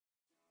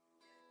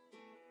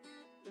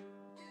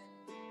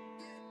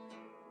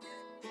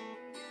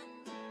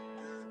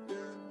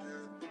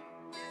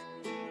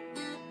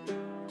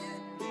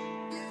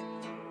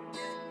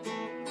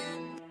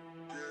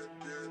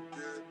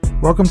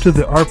Welcome to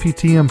the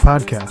RPTM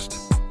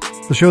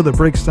podcast, the show that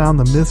breaks down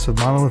the myths of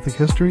monolithic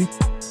history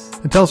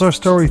and tells our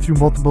story through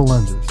multiple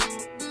lenses.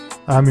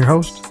 I'm your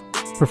host,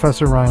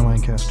 Professor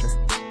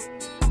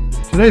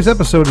RyanGLancaster. Today's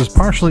episode is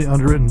partially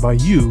underwritten by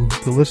you,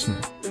 the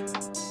listener.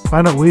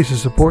 Find out ways to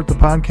support the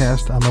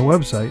podcast on my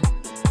website,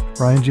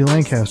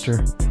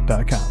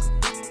 RyanGLancaster.com.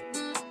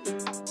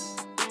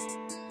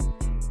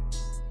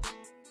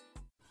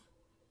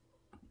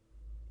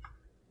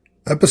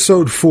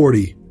 Episode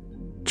 40,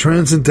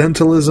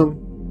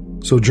 Transcendentalism,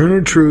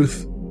 Sojourner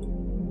Truth,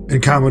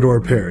 and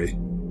Commodore Perry.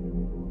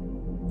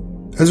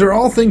 As are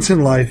all things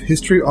in life,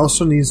 history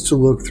also needs to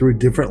look through a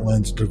different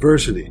lens of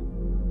diversity.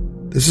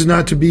 This is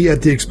not to be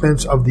at the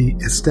expense of the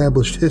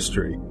established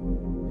history.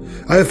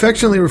 I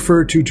affectionately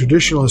refer to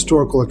traditional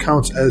historical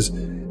accounts as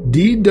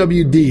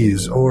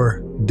DWDs,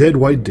 or dead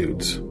white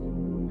dudes.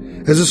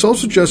 As the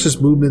social justice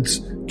movements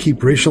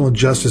keep racial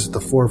injustice at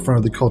the forefront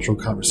of the cultural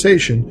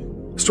conversation,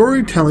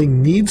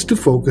 storytelling needs to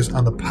focus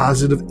on the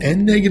positive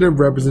and negative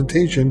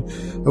representation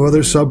of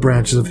other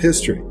sub-branches of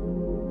history.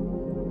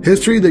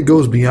 History that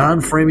goes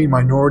beyond framing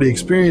minority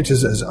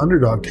experiences as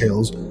underdog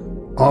tales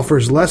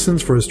offers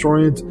lessons for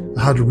historians on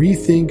how to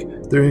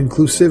rethink their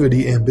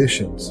inclusivity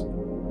ambitions.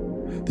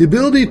 The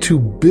ability to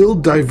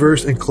build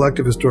diverse and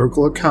collective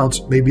historical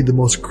accounts may be the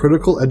most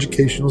critical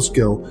educational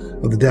skill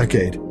of the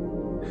decade.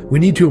 We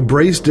need to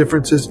embrace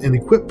differences and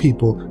equip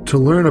people to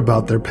learn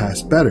about their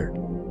past better.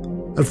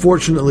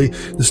 Unfortunately,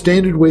 the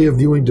standard way of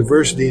viewing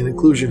diversity and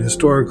inclusion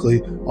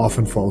historically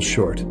often falls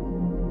short.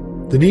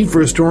 The need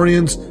for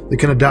historians that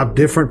can adopt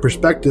different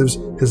perspectives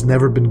has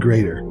never been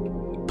greater.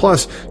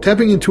 Plus,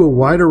 tapping into a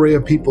wide array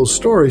of people's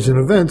stories and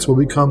events will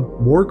become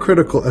more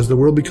critical as the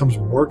world becomes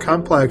more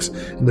complex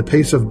and the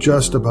pace of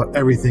just about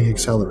everything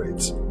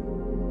accelerates.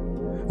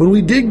 When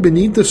we dig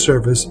beneath the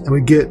surface and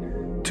we get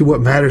to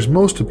what matters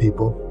most to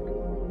people,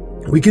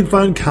 we can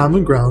find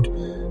common ground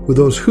with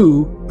those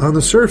who, on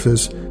the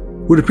surface,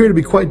 would appear to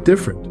be quite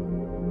different.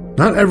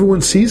 Not everyone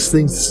sees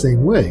things the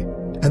same way,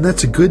 and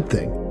that's a good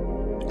thing.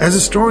 As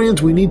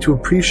historians, we need to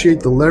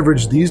appreciate the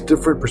leverage these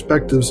different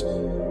perspectives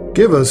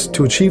give us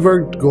to achieve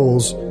our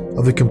goals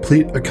of a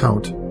complete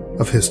account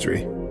of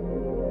history.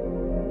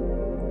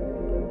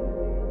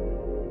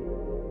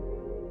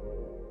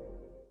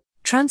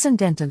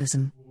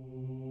 Transcendentalism.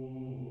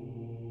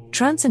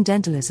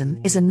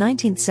 Transcendentalism is a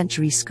 19th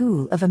century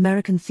school of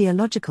American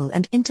theological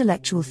and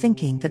intellectual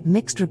thinking that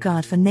mixed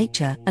regard for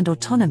nature and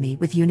autonomy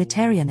with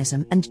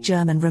Unitarianism and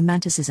German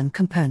Romanticism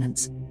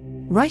components.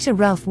 Writer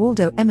Ralph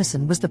Waldo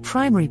Emerson was the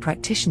primary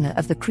practitioner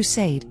of the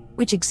crusade,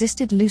 which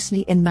existed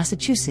loosely in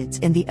Massachusetts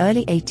in the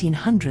early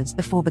 1800s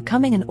before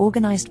becoming an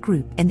organized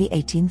group in the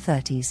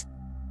 1830s.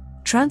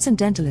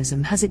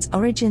 Transcendentalism has its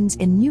origins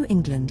in New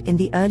England in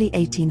the early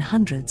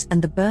 1800s and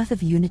the birth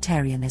of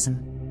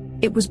Unitarianism.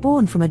 It was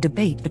born from a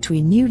debate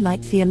between New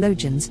Light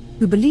theologians,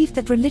 who believed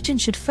that religion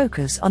should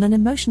focus on an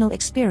emotional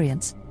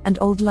experience, and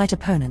Old Light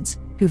opponents,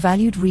 who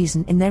valued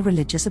reason in their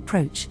religious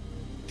approach.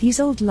 These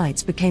Old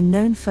Lights became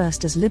known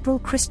first as liberal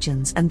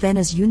Christians and then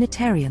as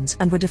Unitarians,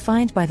 and were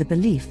defined by the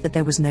belief that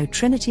there was no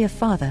Trinity of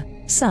Father,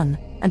 Son,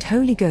 and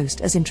Holy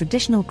Ghost as in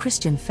traditional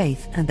Christian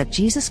faith, and that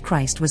Jesus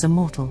Christ was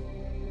immortal.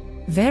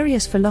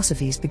 Various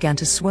philosophies began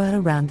to swirl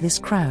around this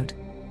crowd.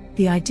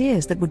 The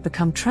ideas that would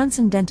become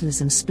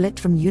Transcendentalism split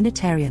from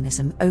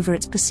Unitarianism over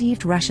its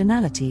perceived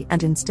rationality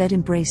and instead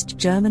embraced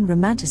German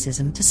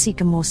Romanticism to seek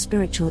a more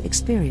spiritual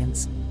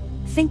experience.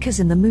 Thinkers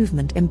in the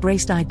movement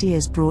embraced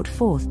ideas brought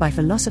forth by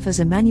philosophers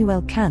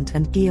Immanuel Kant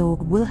and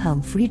Georg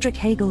Wilhelm Friedrich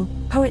Hegel,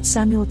 poet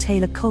Samuel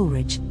Taylor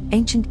Coleridge,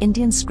 ancient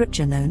Indian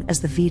scripture known as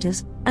the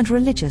Vedas, and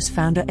religious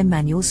founder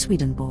Emanuel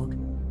Swedenborg.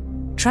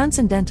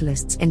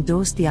 Transcendentalists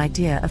endorsed the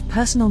idea of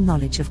personal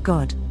knowledge of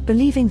God,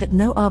 believing that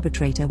no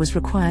arbitrator was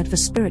required for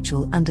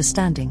spiritual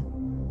understanding.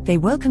 They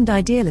welcomed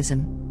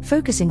idealism,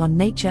 focusing on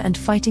nature and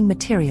fighting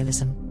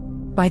materialism.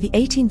 By the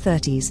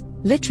 1830s,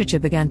 literature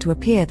began to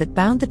appear that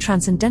bound the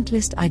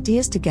transcendentalist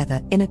ideas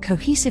together in a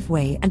cohesive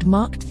way and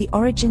marked the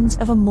origins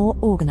of a more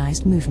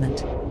organized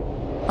movement.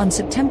 On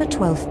September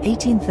 12,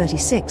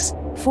 1836,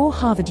 4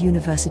 Harvard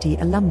University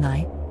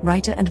alumni,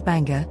 writer and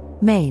Bangor,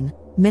 Maine,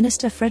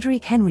 Minister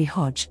Frederick Henry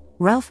Hodge,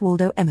 Ralph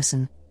Waldo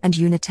Emerson, and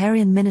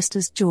Unitarian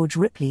ministers George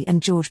Ripley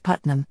and George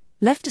Putnam,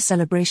 left a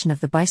celebration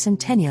of the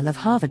bicentennial of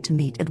Harvard to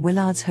meet at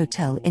Willard's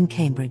Hotel in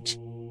Cambridge.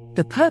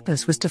 The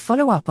purpose was to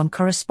follow up on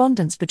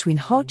correspondence between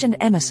Hodge and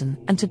Emerson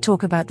and to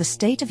talk about the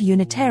state of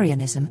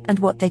Unitarianism and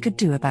what they could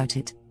do about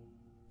it.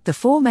 The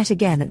 4 met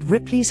again at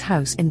Ripley's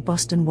house in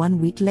Boston 1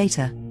 week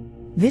later.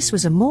 This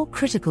was a more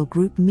critical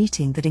group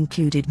meeting that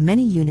included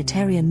many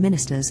Unitarian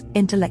ministers,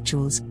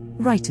 intellectuals,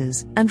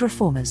 writers, and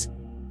reformers.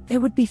 There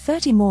would be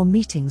 30 more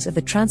meetings of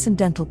the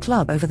Transcendental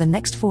Club over the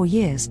next 4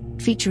 years,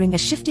 featuring a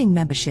shifting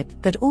membership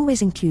that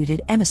always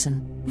included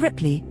Emerson,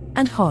 Ripley,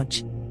 and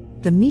Hodge.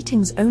 The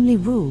meeting's only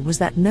rule was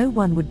that no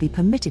one would be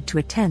permitted to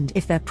attend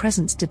if their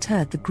presence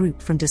deterred the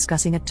group from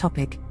discussing a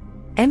topic.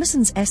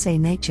 Emerson's essay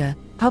Nature,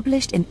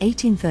 published in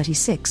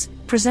 1836,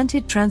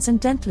 presented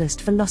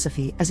Transcendentalist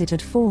philosophy as it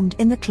had formed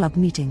in the club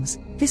meetings.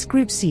 This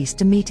group ceased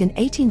to meet in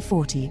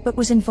 1840 but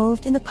was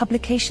involved in the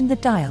publication The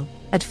Dial,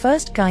 at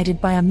first guided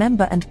by a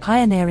member and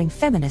pioneering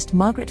feminist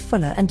Margaret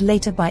Fuller and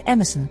later by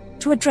Emerson,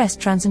 to address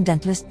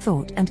transcendentalist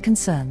thought and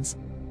concerns.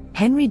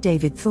 Henry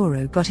David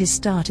Thoreau got his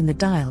start in The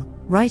Dial,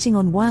 writing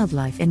on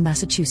wildlife in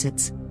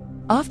Massachusetts.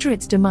 After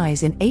its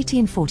demise in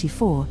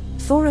 1844,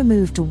 Thoreau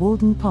moved to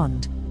Walden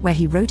Pond, where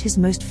he wrote his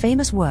most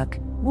famous work,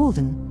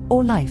 Walden,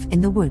 or Life in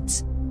the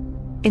Woods.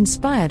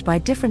 Inspired by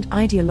different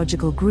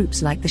ideological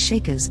groups like the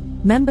Shakers,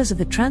 members of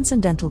the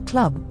Transcendental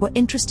Club were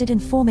interested in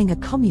forming a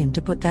commune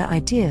to put their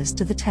ideas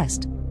to the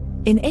test.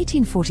 In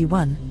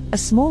 1841, a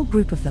small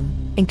group of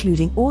them,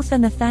 including author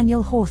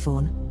Nathaniel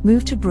Hawthorne,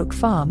 moved to Brook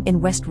Farm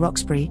in West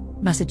Roxbury,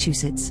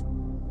 Massachusetts.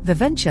 The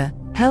venture,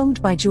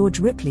 helmed by George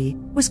Ripley,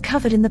 was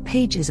covered in the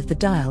pages of The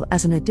Dial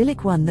as an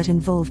idyllic one that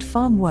involved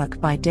farm work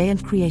by day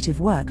and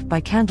creative work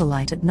by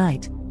candlelight at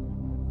night.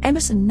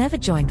 Emerson never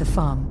joined the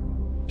farm.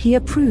 He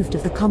approved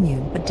of the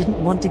commune but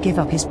didn't want to give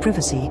up his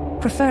privacy,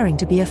 preferring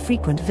to be a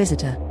frequent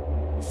visitor.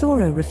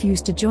 Thoreau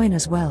refused to join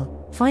as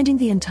well, finding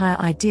the entire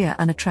idea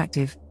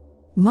unattractive.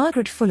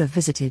 Margaret Fuller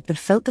visited but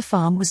felt the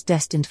farm was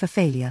destined for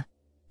failure.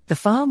 The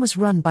farm was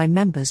run by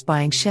members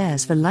buying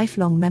shares for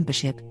lifelong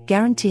membership,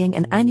 guaranteeing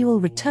an annual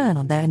return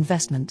on their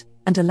investment,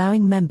 and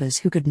allowing members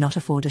who could not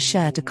afford a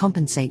share to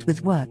compensate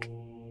with work.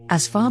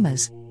 As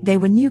farmers, they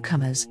were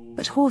newcomers,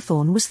 but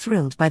Hawthorne was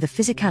thrilled by the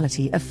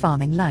physicality of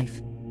farming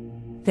life.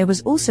 There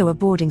was also a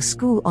boarding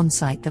school on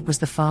site that was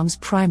the farm's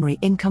primary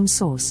income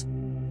source.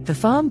 The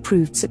farm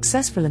proved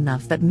successful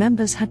enough that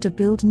members had to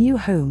build new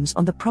homes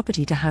on the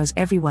property to house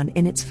everyone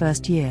in its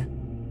first year.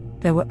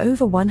 There were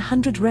over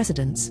 100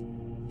 residents.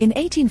 In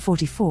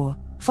 1844,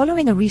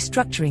 following a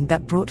restructuring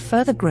that brought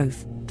further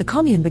growth, the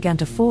commune began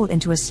to fall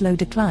into a slow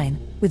decline,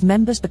 with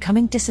members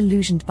becoming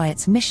disillusioned by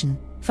its mission,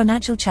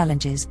 financial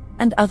challenges,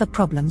 and other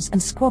problems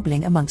and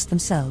squabbling amongst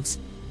themselves.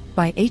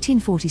 By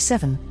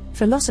 1847,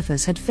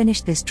 philosophers had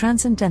finished this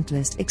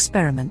transcendentalist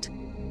experiment.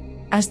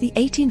 As the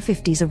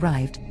 1850s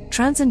arrived,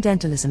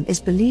 Transcendentalism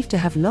is believed to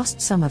have lost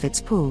some of its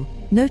pull,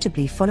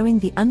 notably following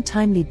the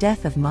untimely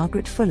death of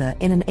Margaret Fuller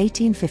in an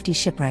 1850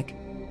 shipwreck.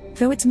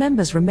 Though its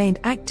members remained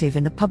active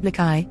in the public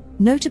eye,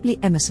 notably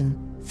Emerson,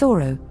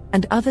 Thoreau,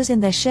 and others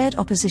in their shared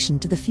opposition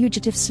to the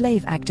Fugitive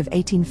Slave Act of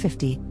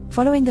 1850,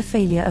 following the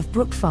failure of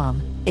Brook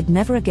Farm, it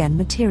never again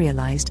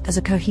materialized as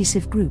a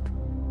cohesive group.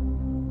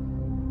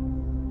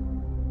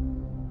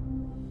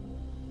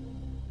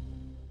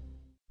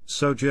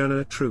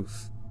 Sojourner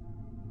Truth.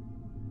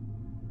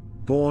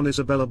 Born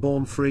Isabella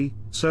Born Free,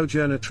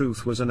 Sojourner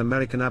Truth was an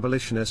American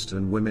abolitionist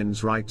and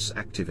women's rights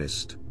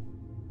activist.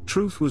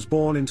 Truth was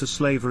born into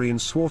slavery in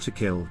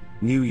Swarterkill,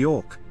 New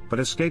York, but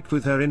escaped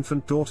with her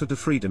infant daughter to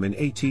freedom in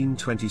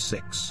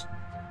 1826.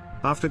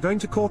 After going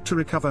to court to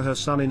recover her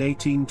son in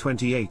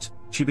 1828,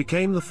 she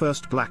became the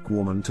first black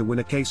woman to win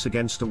a case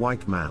against a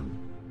white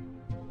man.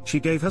 She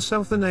gave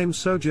herself the name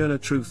Sojourner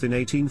Truth in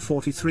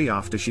 1843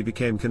 after she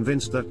became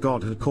convinced that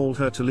God had called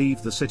her to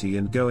leave the city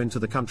and go into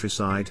the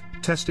countryside,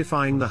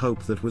 testifying the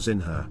hope that was in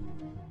her.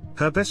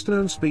 Her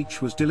best-known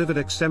speech was delivered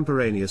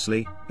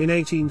extemporaneously, in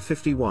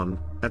 1851,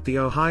 at the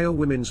Ohio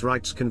Women's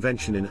Rights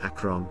Convention in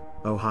Akron,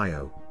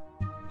 Ohio.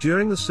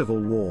 During the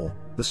Civil War,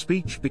 the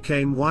speech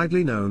became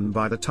widely known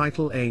by the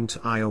title Ain't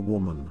I a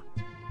Woman?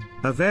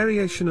 A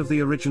variation of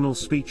the original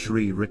speech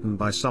rewritten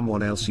by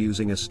someone else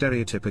using a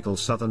stereotypical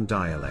Southern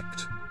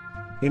dialect.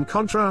 In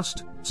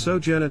contrast,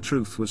 Sojourner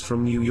Truth was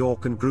from New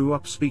York and grew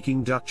up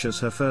speaking Dutch as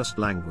her first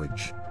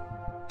language.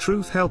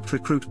 Truth helped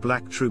recruit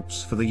black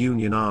troops for the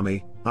Union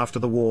Army. After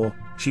the war,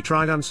 she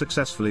tried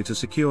unsuccessfully to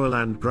secure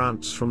land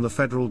grants from the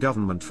federal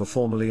government for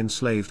formerly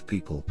enslaved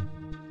people.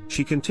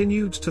 She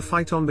continued to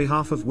fight on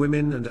behalf of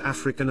women and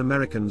African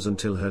Americans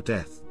until her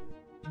death.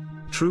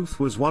 Truth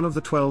was one of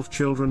the 12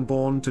 children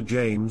born to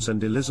James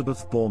and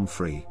Elizabeth Born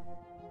Free.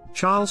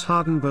 Charles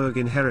Hardenberg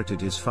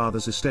inherited his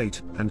father's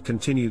estate and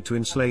continued to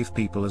enslave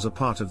people as a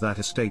part of that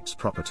estate's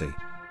property.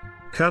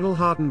 Colonel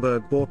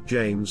Hardenberg bought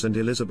James and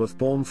Elizabeth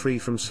Born Free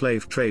from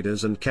slave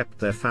traders and kept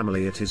their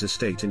family at his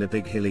estate in a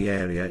big hilly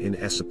area in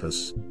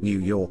Esopus, New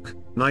York,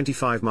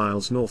 95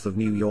 miles north of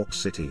New York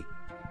City.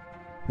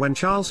 When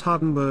Charles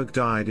Hardenberg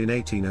died in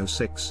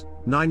 1806,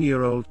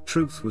 9-year-old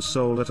Truth was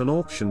sold at an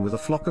auction with a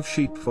flock of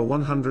sheep for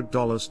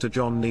 $100 to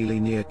John Neely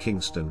near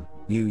Kingston,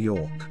 New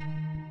York.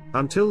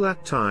 Until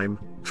that time,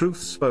 Truth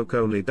spoke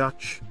only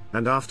Dutch,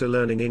 and after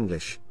learning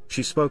English,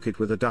 she spoke it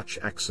with a Dutch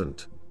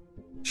accent.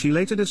 She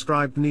later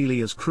described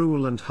Neely as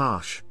cruel and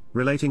harsh,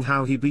 relating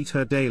how he beat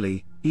her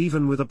daily,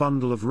 even with a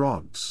bundle of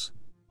rods.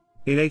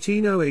 In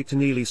 1808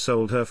 Neely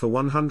sold her for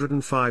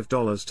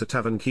 $105 to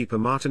tavern keeper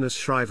Martinus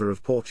Shriver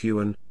of Port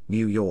Ewan,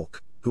 New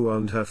York, who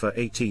owned her for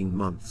 18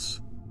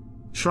 months.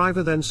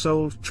 Shriver then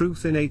sold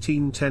Truth in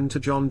 1810 to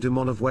John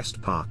Dumont of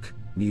West Park,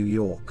 New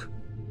York.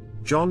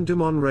 John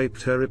Dumont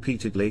raped her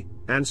repeatedly,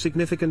 and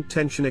significant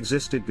tension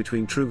existed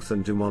between Truth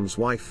and Dumont's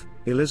wife,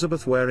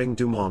 Elizabeth Waring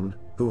Dumont,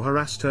 who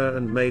harassed her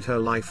and made her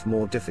life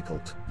more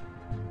difficult.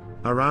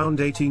 Around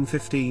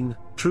 1815,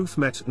 Truth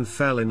met and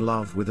fell in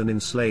love with an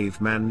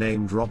enslaved man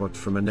named Robert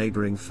from a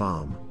neighboring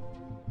farm.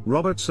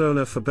 Robert's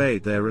owner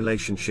forbade their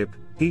relationship.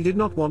 He did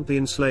not want the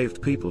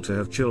enslaved people to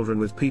have children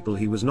with people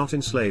he was not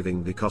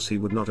enslaving because he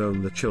would not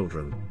own the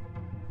children.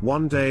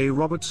 One day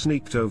Robert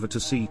sneaked over to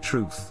see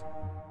Truth.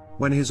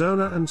 When his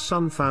owner and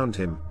son found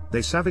him,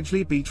 they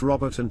savagely beat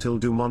Robert until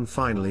Dumont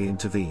finally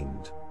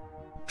intervened.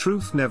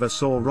 Truth never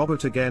saw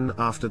Robert again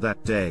after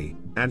that day,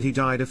 and he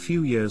died a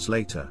few years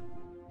later.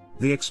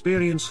 The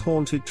experience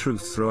haunted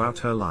Truth throughout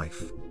her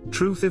life.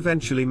 Truth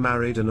eventually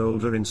married an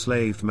older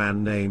enslaved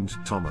man named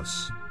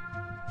Thomas.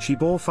 She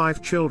bore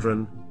 5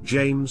 children: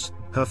 James,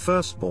 her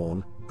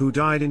firstborn, who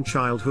died in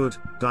childhood;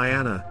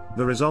 Diana,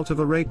 the result of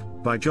a rape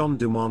by John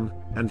Dumont;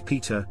 and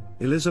Peter,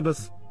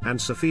 Elizabeth, and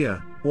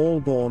Sophia, all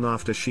born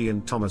after she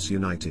and Thomas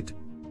united.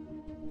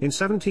 In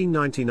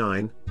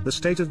 1799, the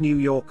state of New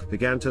York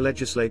began to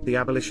legislate the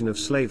abolition of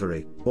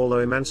slavery, although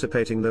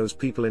emancipating those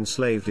people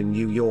enslaved in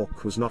New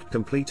York was not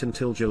complete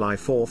until July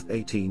 4,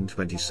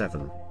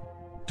 1827.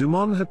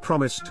 Dumont had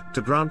promised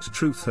to grant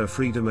Truth her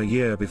freedom a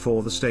year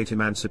before the state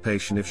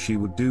emancipation if she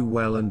would do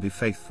well and be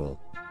faithful.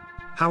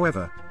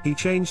 However, he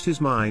changed his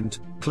mind,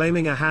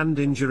 claiming a hand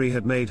injury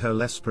had made her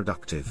less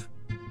productive.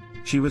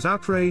 She was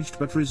outraged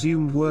but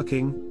resumed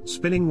working,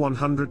 spinning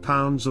 100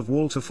 pounds of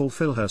wool to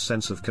fulfill her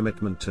sense of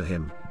commitment to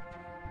him.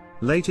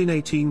 Late in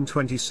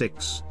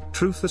 1826,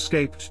 Truth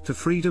escaped to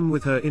freedom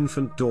with her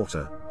infant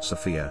daughter,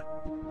 Sophia.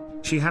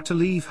 She had to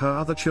leave her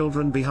other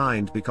children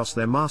behind because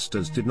their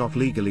masters did not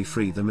legally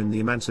free them in the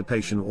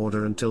Emancipation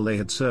Order until they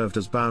had served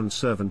as bound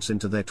servants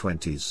into their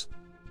 20s.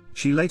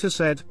 She later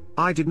said,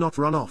 "I did not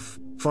run off,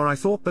 for I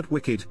thought that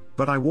wicked,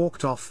 but I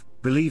walked off,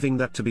 believing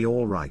that to be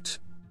all right."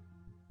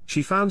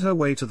 She found her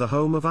way to the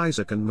home of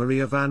Isaac and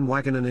Maria Van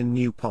Wagenen in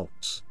New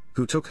Paltz,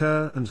 who took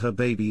her and her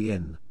baby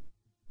in.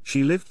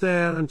 She lived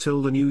there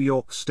until the New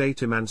York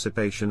State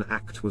Emancipation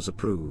Act was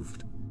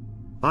approved.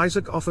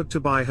 Isaac offered to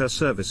buy her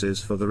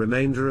services for the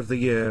remainder of the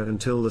year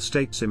until the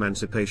state's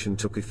emancipation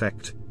took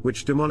effect,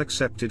 which Dumont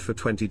accepted for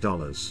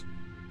 $20.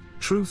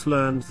 Truth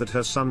learned that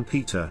her son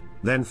Peter,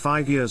 then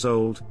 5 years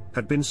old,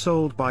 had been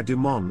sold by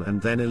Dumont and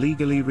then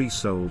illegally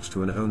resold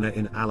to an owner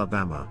in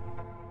Alabama.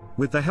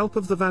 With the help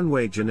of the Van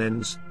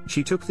Wagenens,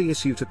 she took the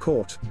issue to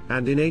court,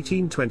 and in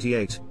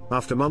 1828,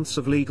 after months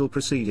of legal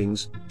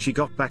proceedings, she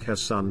got back her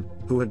son,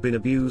 who had been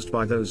abused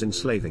by those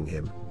enslaving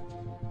him.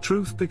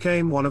 Truth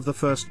became one of the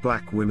first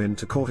black women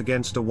to court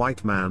against a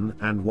white man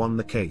and won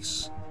the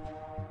case.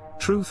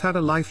 Truth had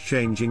a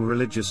life-changing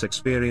religious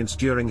experience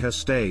during her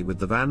stay with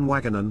the Van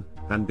Wagenen,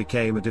 and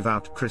became a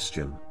devout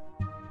Christian.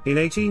 In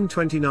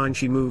 1829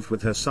 she moved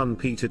with her son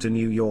Peter to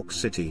New York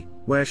City,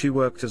 where she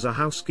worked as a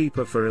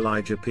housekeeper for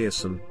Elijah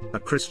Pearson, a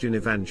Christian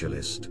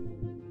evangelist.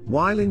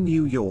 While in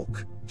New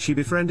York, she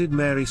befriended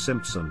Mary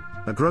Simpson,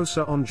 a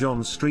grocer on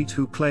John Street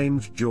who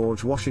claimed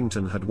George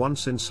Washington had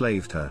once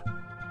enslaved her.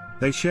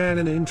 They shared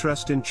an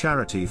interest in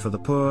charity for the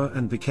poor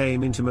and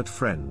became intimate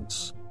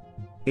friends.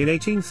 In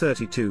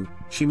 1832,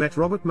 she met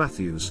Robert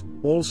Matthews,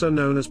 also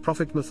known as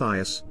Prophet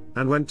Matthias,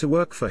 and went to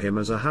work for him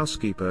as a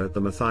housekeeper at the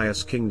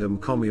Matthias Kingdom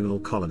communal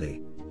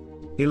colony.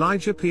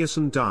 Elijah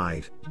Pearson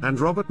died, and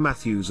Robert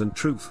Matthews and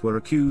Truth were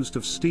accused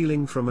of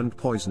stealing from and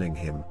poisoning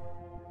him.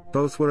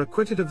 Both were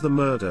acquitted of the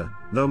murder,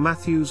 though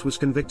Matthews was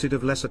convicted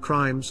of lesser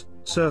crimes,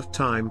 served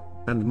time,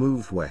 and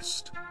moved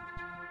west.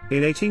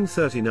 In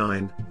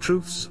 1839,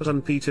 Truth's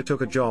son Peter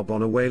took a job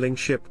on a whaling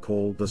ship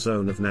called the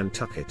Zone of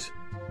Nantucket.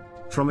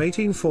 From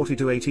 1840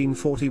 to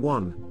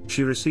 1841,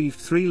 she received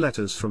 3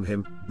 letters from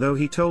him, though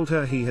he told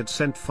her he had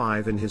sent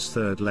 5 in his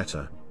 3rd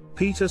letter.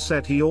 Peter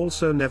said he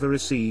also never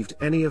received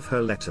any of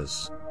her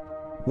letters.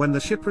 When the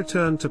ship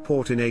returned to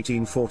port in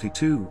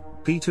 1842,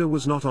 Peter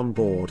was not on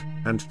board,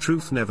 and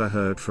Truth never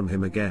heard from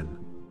him again.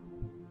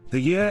 The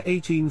year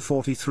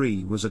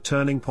 1843 was a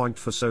turning point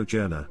for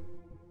Sojourner.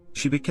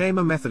 She became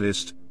a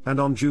Methodist, and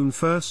on June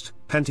 1,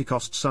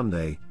 Pentecost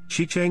Sunday,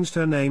 she changed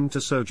her name to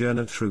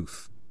Sojourner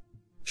Truth.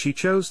 She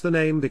chose the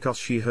name because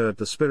she heard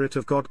the Spirit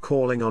of God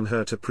calling on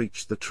her to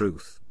preach the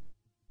truth.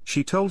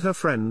 She told her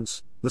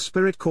friends, "The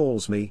Spirit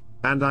calls me,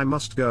 and I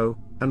must go,"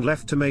 and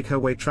left to make her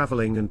way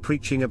traveling and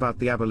preaching about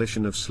the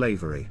abolition of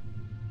slavery.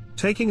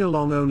 Taking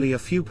along only a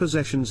few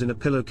possessions in a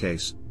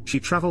pillowcase,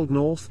 she traveled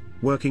north,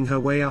 working her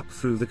way up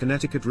through the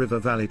Connecticut River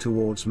Valley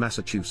towards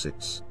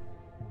Massachusetts.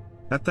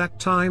 At that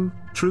time,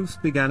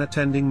 Truth began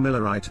attending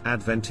Millerite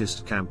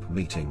Adventist camp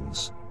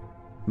meetings.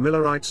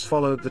 Millerites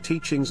followed the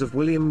teachings of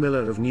William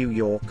Miller of New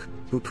York,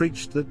 who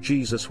preached that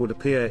Jesus would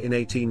appear in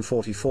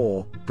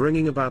 1844,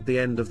 bringing about the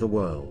end of the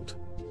world.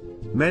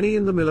 Many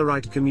in the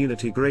Millerite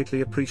community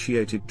greatly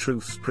appreciated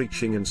Truth's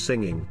preaching and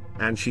singing,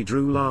 and she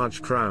drew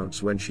large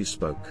crowds when she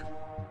spoke.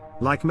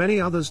 Like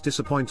many others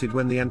disappointed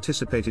when the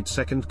anticipated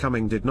second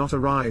coming did not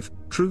arrive,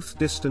 Truth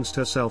distanced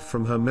herself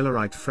from her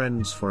Millerite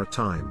friends for a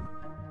time.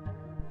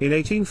 In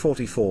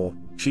 1844,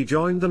 she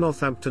joined the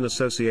Northampton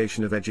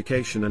Association of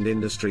Education and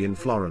Industry in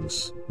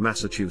Florence,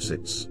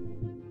 Massachusetts.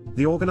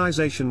 The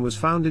organization was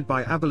founded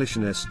by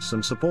abolitionists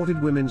and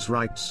supported women's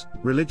rights,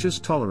 religious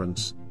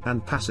tolerance,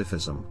 and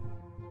pacifism.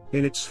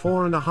 In its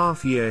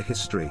 4.5-year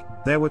history,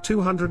 there were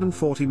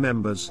 240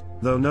 members,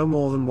 though no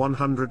more than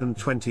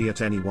 120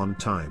 at any one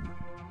time.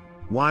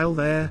 While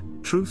there,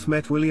 Truth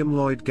met William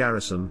Lloyd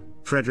Garrison,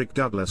 Frederick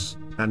Douglass,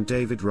 and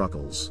David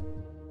Ruggles.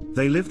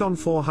 They lived on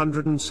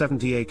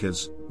 470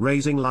 acres,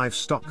 raising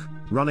livestock,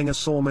 running a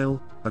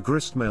sawmill, a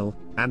grist mill,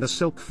 and a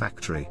silk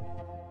factory.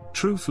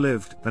 Truth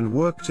lived and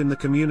worked in the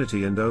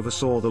community and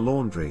oversaw the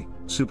laundry,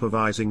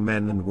 supervising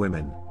men and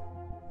women.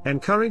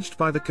 Encouraged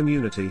by the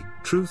community,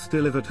 Truth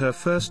delivered her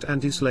first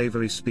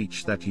anti-slavery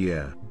speech that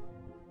year.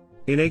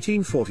 In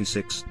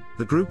 1846,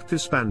 the group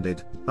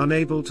disbanded,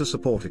 unable to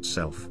support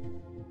itself.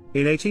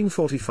 In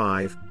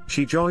 1845,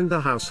 she joined the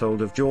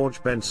household of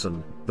George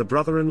Benson, the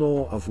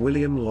brother-in-law of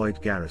William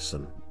Lloyd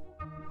Garrison.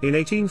 In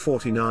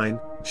 1849,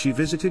 she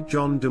visited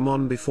John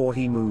Dumont before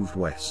he moved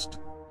west.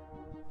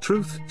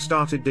 Truth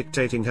started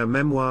dictating her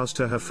memoirs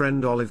to her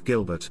friend Olive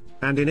Gilbert,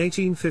 and in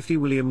 1850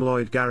 William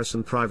Lloyd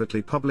Garrison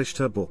privately published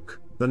her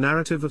book, The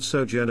Narrative of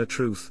Sojourner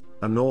Truth,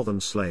 a Northern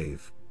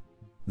Slave.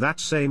 That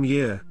same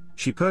year,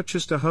 she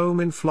purchased a home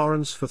in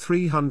Florence for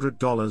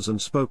 $300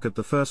 and spoke at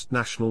the first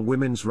National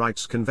Women's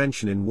Rights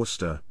Convention in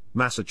Worcester,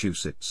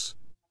 Massachusetts.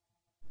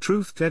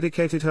 Truth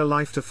dedicated her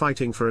life to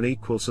fighting for an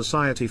equal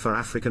society for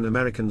African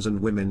Americans and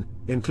women,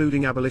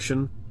 including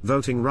abolition,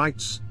 voting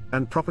rights,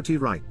 and property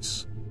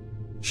rights.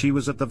 She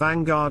was at the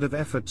vanguard of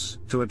efforts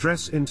to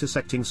address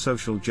intersecting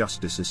social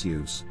justice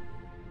issues.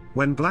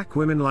 When black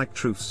women like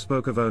Truth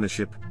spoke of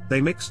ownership,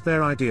 they mixed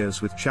their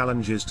ideas with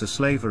challenges to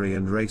slavery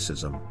and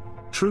racism.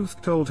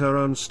 Truth told her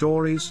own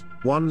stories,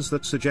 ones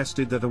that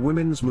suggested that a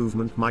women's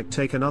movement might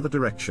take another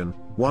direction,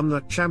 one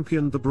that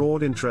championed the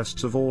broad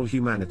interests of all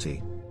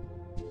humanity.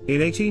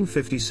 In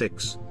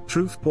 1856,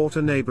 Truth bought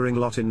a neighboring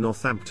lot in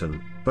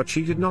Northampton, but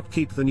she did not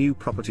keep the new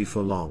property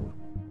for long.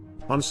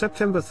 On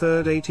September 3,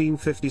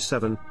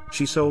 1857,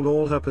 she sold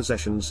all her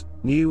possessions,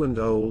 new and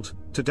old,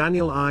 to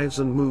Daniel Ives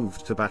and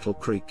moved to Battle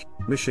Creek,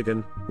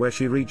 Michigan, where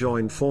she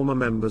rejoined former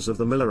members of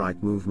the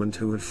Millerite movement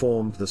who had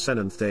formed the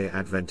Seventh-day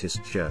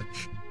Adventist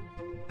Church.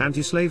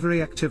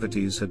 Anti-slavery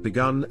activities had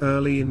begun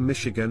early in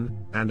Michigan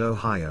and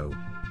Ohio.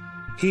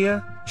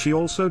 Here, she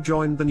also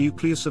joined the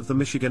nucleus of the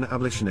Michigan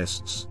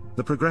abolitionists,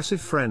 the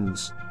Progressive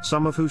Friends,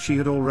 some of whom she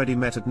had already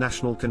met at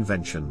national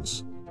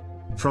conventions.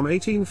 From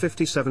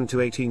 1857 to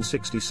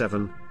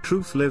 1867,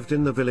 Truth lived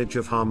in the village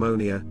of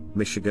Harmonia,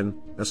 Michigan,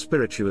 a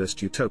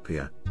spiritualist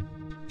utopia.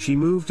 She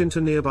moved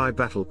into nearby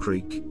Battle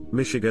Creek,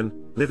 Michigan,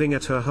 living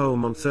at her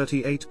home on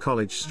 38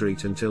 College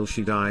Street until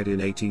she died in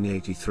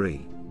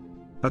 1883.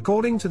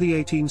 According to the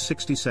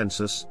 1860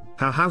 census,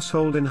 her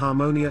household in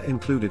Harmonia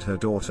included her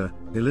daughter,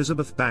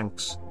 Elizabeth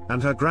Banks,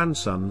 and her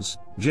grandsons,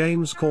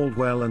 James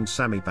Caldwell and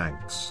Sammy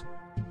Banks.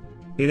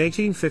 In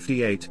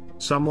 1858,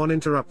 someone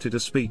interrupted a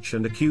speech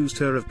and accused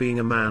her of being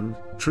a man.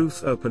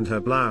 Truth opened her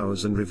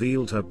blouse and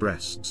revealed her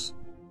breasts.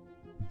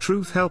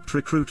 Truth helped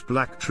recruit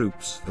black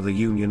troops for the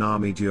Union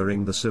Army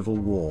during the Civil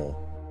War.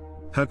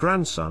 Her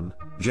grandson,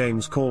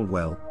 James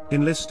Caldwell,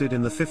 enlisted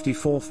in the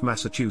 54th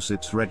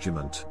Massachusetts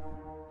Regiment.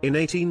 In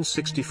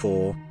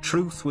 1864,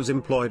 Truth was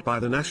employed by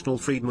the National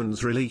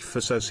Freedmen's Relief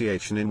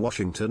Association in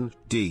Washington,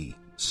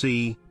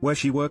 D.C., where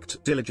she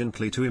worked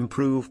diligently to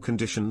improve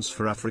conditions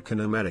for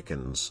African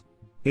Americans.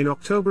 In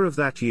October of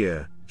that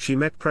year, she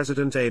met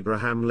President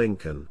Abraham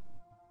Lincoln.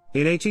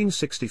 In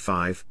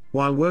 1865,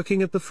 while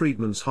working at the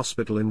Freedmen's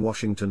Hospital in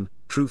Washington,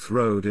 Truth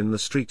rode in the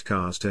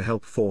streetcars to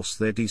help force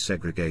their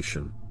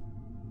desegregation.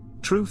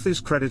 Truth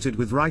is credited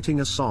with writing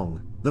a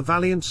song, The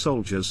Valiant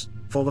Soldiers,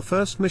 for the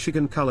 1st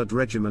Michigan Colored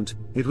Regiment.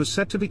 It was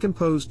said to be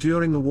composed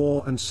during the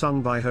war and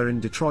sung by her in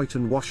Detroit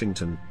and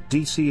Washington,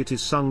 D.C. It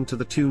is sung to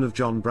the tune of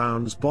John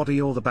Brown's Body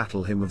or the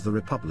Battle Hymn of the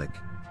Republic.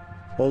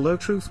 Although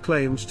Truth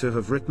claims to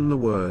have written the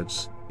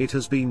words, it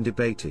has been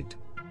debated.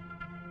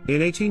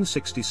 In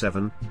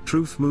 1867,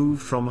 Truth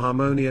moved from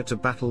Harmonia to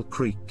Battle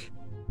Creek.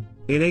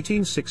 In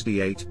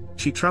 1868,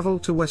 she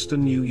traveled to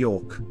western New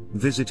York,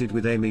 visited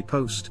with Amy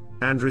Post,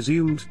 and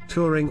resumed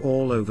touring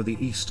all over the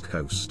East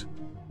Coast.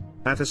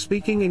 At a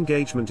speaking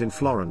engagement in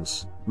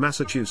Florence,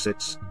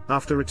 Massachusetts,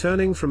 after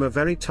returning from a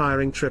very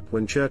tiring trip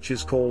when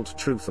churches called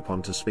Truth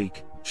upon to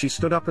speak, she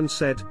stood up and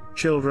said,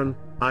 "Children,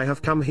 I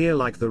have come here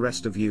like the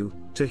rest of you,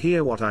 to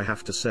hear what I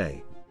have to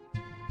say."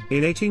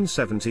 In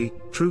 1870,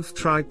 Truth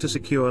tried to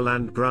secure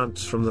land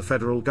grants from the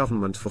federal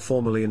government for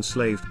formerly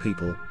enslaved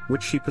people,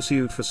 which she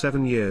pursued for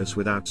 7 years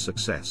without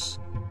success.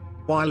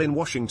 While in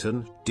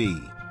Washington,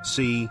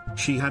 D.C.,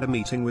 she had a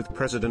meeting with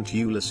President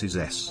Ulysses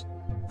S.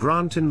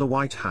 Grant in the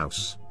White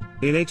House.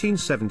 In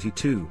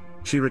 1872,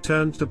 she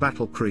returned to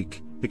Battle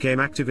Creek,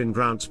 became active in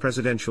Grant's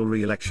presidential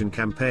re-election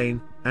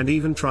campaign, and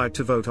even tried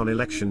to vote on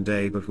Election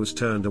Day but was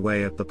turned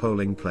away at the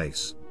polling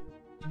place.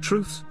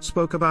 Truth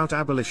spoke about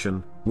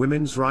abolition,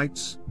 women's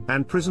rights,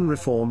 and prison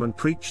reform and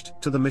preached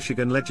to the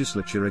Michigan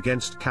legislature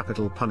against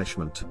capital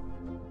punishment.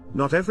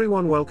 Not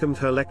everyone welcomed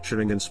her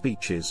lecturing and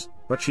speeches,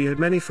 but she had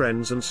many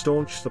friends and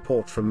staunch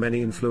support from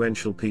many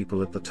influential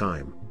people at the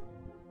time.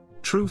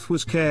 Truth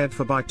was cared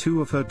for by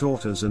 2 of her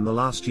daughters in the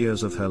last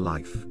years of her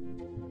life.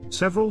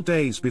 Several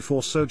days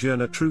before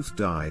Sojourner Truth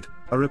died,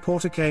 a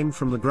reporter came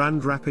from the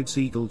Grand Rapids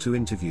Eagle to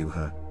interview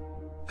her.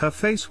 Her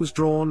face was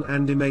drawn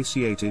and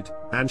emaciated,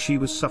 and she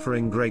was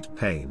suffering great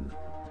pain.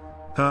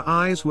 Her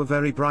eyes were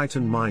very bright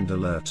and mind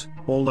alert,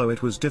 although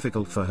it was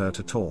difficult for her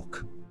to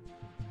talk.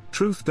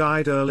 Truth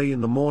died early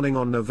in the morning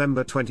on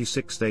November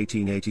 26,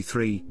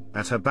 1883,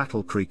 at her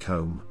Battle Creek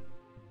home.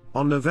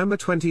 On November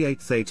 28,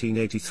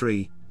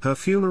 1883, her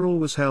funeral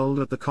was held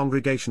at the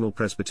Congregational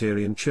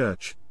Presbyterian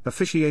Church,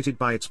 officiated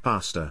by its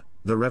pastor,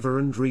 the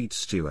Reverend Reed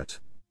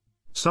Stewart.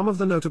 Some of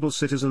the notable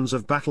citizens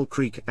of Battle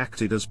Creek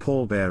acted as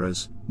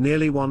pallbearers.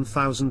 Nearly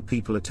 1,000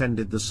 people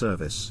attended the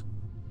service.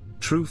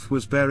 Truth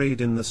was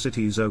buried in the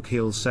city's Oak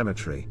Hill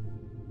Cemetery.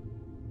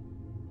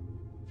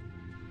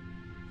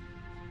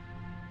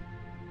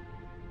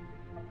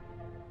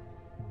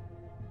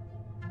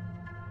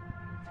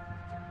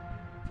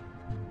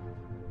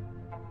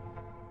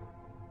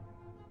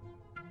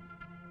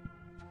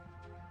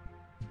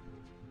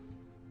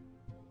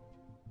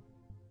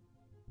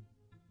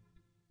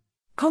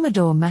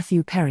 Commodore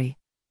Matthew Perry.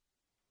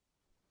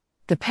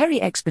 The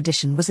Perry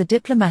expedition was a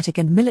diplomatic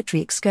and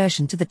military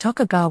excursion to the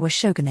Tokugawa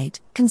shogunate,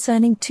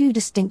 concerning two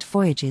distinct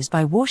voyages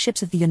by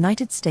warships of the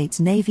United States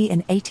Navy in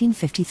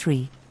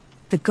 1853.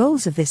 The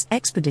goals of this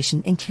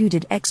expedition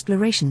included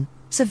exploration,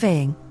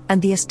 surveying,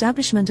 and the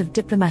establishment of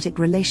diplomatic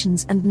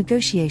relations and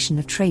negotiation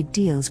of trade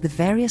deals with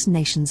various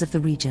nations of the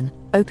region.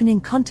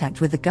 Opening contact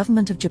with the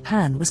government of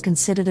Japan was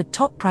considered a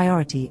top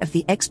priority of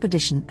the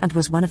expedition and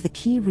was one of the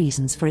key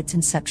reasons for its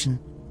inception.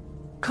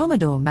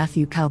 Commodore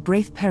Matthew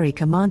Calbraith Perry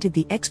commanded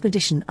the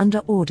expedition under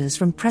orders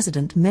from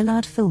President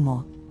Millard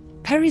Fillmore.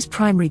 Perry's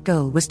primary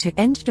goal was to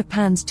end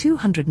Japan's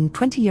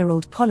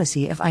 220-year-old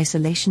policy of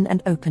isolation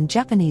and open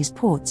Japanese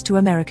ports to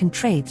American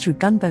trade through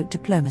gunboat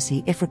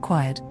diplomacy if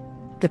required.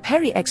 The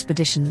Perry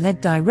expedition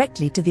led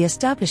directly to the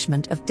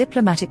establishment of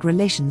diplomatic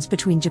relations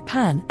between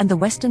Japan and the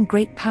Western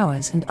great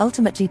powers and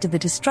ultimately to the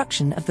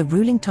destruction of the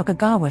ruling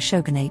Tokugawa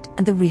shogunate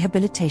and the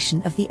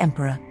rehabilitation of the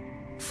emperor.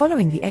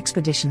 Following the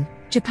expedition,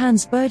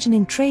 Japan's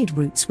burgeoning trade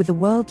routes with the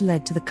world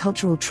led to the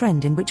cultural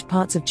trend in which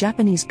parts of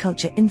Japanese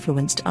culture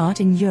influenced art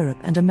in Europe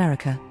and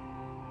America.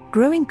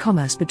 Growing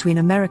commerce between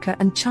America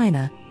and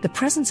China, the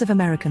presence of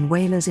American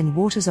whalers in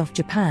waters off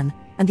Japan,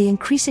 and the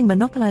increasing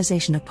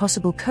monopolization of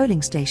possible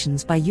coaling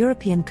stations by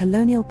European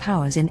colonial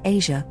powers in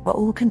Asia were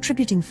all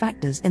contributing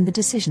factors in the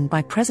decision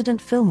by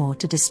President Fillmore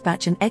to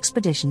dispatch an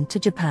expedition to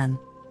Japan.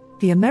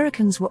 The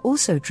Americans were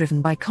also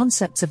driven by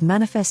concepts of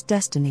manifest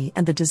destiny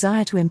and the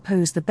desire to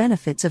impose the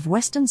benefits of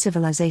Western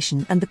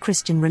civilization and the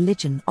Christian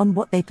religion on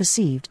what they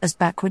perceived as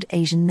backward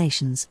Asian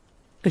nations.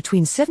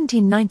 Between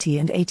 1790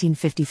 and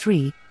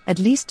 1853, at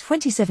least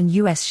 27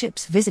 U.S.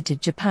 ships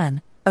visited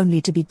Japan, only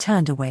to be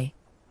turned away.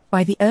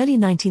 By the early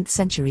 19th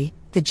century,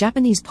 the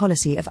Japanese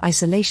policy of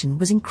isolation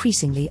was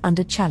increasingly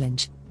under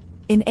challenge.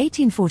 In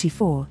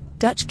 1844,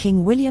 Dutch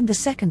King William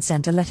II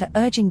sent a letter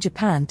urging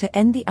Japan to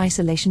end the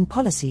isolation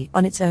policy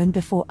on its own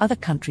before other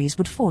countries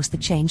would force the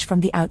change from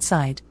the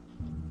outside.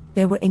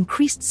 There were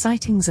increased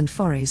sightings and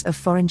forays of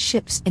foreign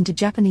ships into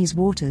Japanese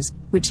waters,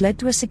 which led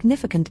to a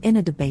significant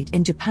inner debate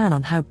in Japan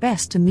on how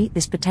best to meet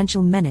this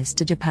potential menace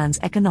to Japan's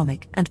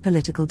economic and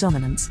political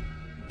dominance.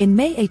 In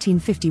May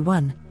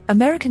 1851,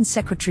 American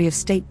Secretary of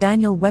State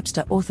Daniel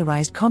Webster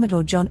authorized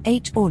Commodore John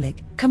H.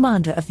 Orlick,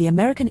 commander of the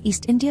American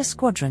East India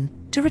Squadron,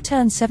 to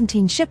return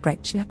 17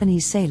 shipwrecked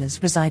Japanese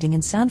sailors residing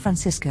in San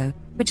Francisco,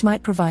 which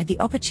might provide the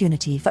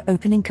opportunity for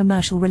opening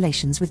commercial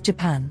relations with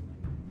Japan.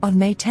 On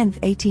May 10,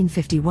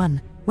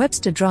 1851,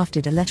 Webster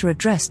drafted a letter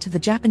addressed to the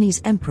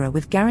Japanese emperor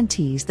with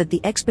guarantees that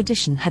the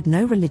expedition had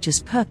no religious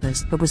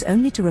purpose but was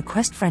only to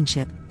request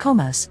friendship,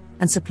 commerce,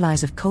 and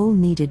supplies of coal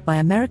needed by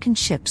American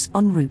ships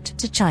en route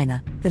to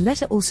China. The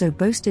letter also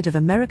boasted of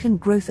American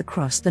growth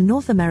across the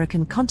North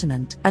American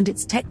continent and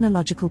its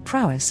technological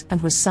prowess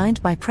and was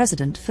signed by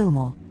President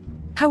Fillmore.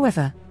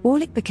 However,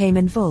 Orlick became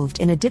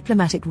involved in a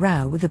diplomatic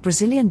row with a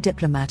Brazilian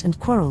diplomat and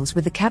quarrels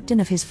with the captain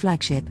of his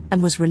flagship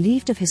and was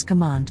relieved of his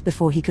command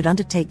before he could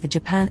undertake the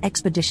Japan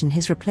expedition.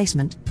 His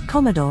replacement,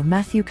 Commodore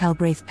Matthew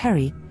Calbraith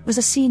Perry, was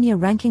a senior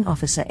ranking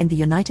officer in the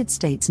United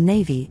States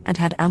Navy and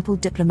had ample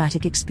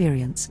diplomatic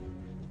experience.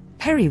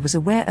 Perry was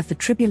aware of the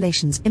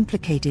tribulations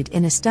implicated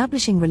in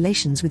establishing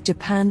relations with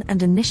Japan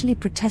and initially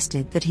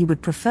protested that he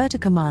would prefer to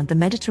command the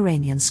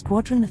Mediterranean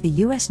Squadron of the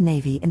U.S.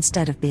 Navy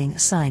instead of being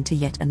assigned to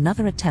yet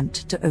another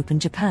attempt to open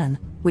Japan,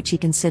 which he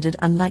considered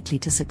unlikely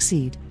to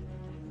succeed.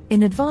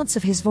 In advance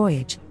of his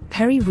voyage,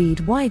 Perry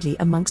read widely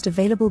amongst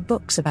available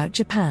books about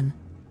Japan.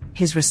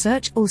 His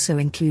research also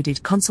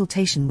included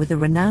consultation with the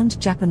renowned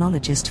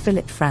Japanologist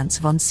Philip Franz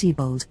von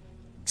Siebold.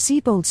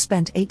 Siebold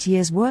spent 8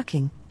 years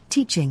working,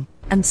 teaching,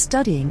 and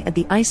studying at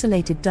the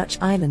isolated Dutch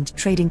island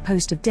trading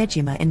post of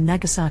Dejima in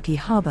Nagasaki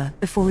harbor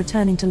before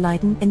returning to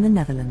Leiden in the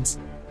Netherlands.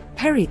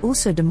 Perry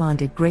also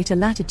demanded greater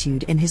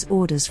latitude in his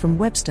orders from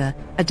Webster,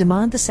 a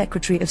demand the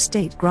Secretary of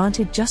State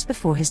granted just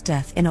before his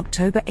death in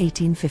October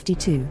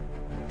 1852.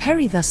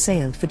 Perry thus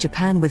sailed for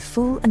Japan with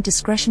full and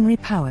discretionary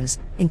powers,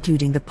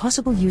 including the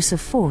possible use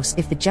of force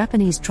if the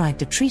Japanese tried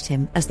to treat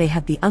him as they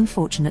had the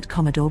unfortunate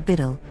Commodore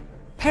Biddle.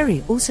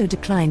 Perry also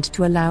declined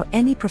to allow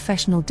any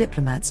professional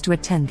diplomats to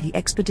attend the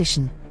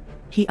expedition.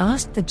 He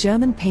asked the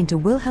German painter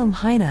Wilhelm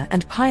Heine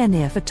and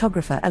pioneer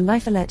photographer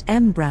Eliphalet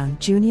M. Brown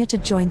Jr. to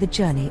join the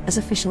journey as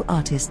official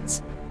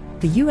artists.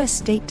 The U.S.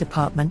 State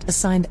Department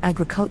assigned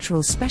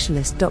agricultural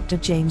specialist Dr.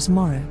 James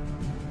Morrow.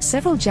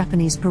 Several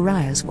Japanese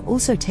pariahs were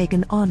also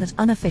taken on as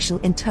unofficial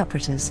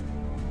interpreters.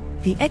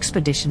 The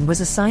expedition was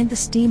assigned the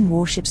steam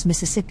warships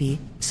Mississippi,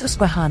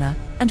 Susquehanna,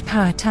 and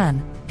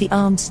Powhatan, the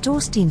armed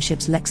store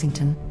steamships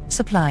Lexington,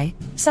 Supply,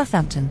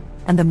 Southampton,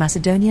 and the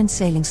Macedonian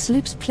sailing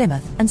sloops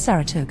Plymouth and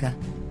Saratoga.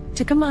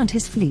 To command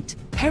his fleet,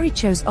 Perry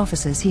chose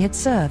officers he had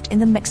served in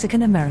the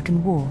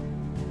Mexican-American War.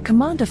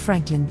 Commander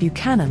Franklin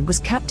Buchanan was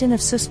captain of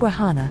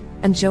Susquehanna,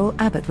 and Joel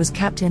Abbott was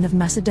captain of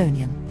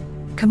Macedonian.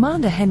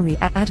 Commander Henry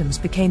A. Adams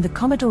became the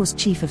Commodore's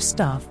chief of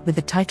staff with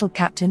the title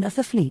captain of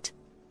the fleet.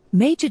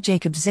 Major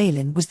Jacob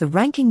Zalin was the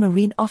ranking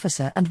Marine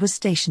officer and was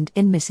stationed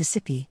in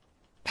Mississippi.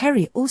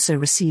 Perry also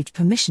received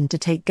permission to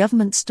take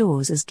government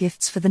stores as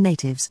gifts for the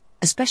natives,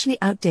 especially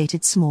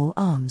outdated small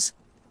arms.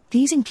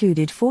 These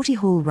included 40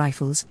 Hall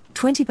rifles,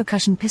 20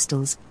 percussion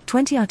pistols,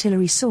 20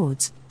 artillery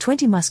swords,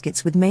 20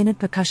 muskets with Maynard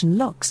percussion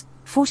locks,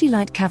 40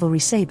 light cavalry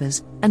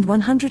sabers, and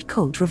 100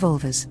 Colt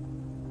revolvers.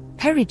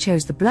 Perry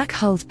chose the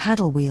black-hulled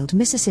paddle-wheeled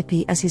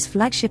Mississippi as his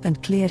flagship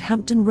and cleared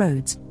Hampton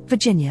Roads,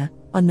 Virginia.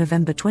 On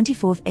November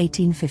 24,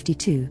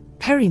 1852,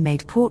 Perry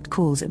made port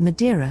calls at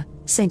Madeira,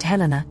 St.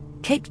 Helena,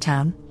 Cape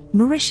Town,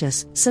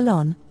 Mauritius,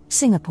 Ceylon,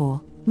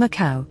 Singapore,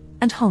 Macau,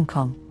 and Hong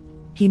Kong.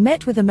 He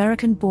met with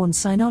American-born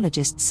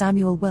sinologist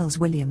Samuel Wells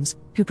Williams,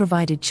 who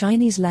provided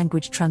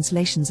Chinese-language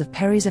translations of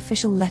Perry's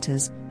official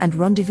letters, and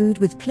rendezvoused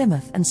with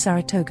Plymouth and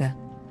Saratoga.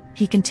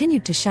 He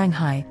continued to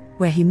Shanghai,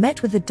 where he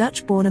met with the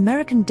Dutch-born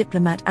American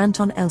diplomat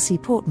Anton L.C.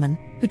 Portman,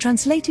 who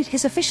translated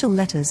his official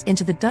letters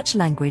into the Dutch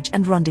language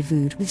and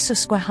rendezvoused with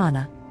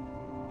Susquehanna.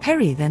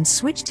 Perry then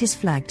switched his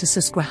flag to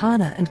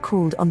Susquehanna and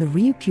called on the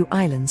Ryukyu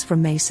Islands from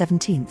May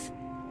 17.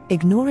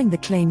 Ignoring the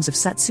claims of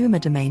Satsuma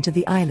domain to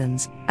the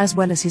islands, as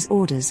well as his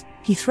orders,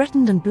 he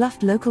threatened and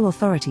bluffed local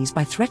authorities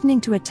by threatening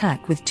to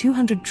attack with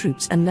 200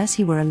 troops unless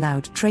he were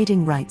allowed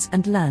trading rights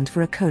and land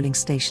for a coaling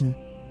station.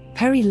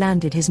 Perry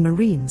landed his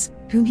Marines,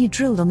 whom he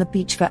drilled on the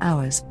beach for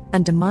hours,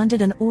 and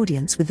demanded an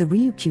audience with the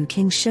Ryukyu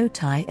king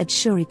Shotai at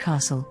Shuri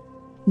Castle.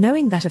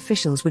 Knowing that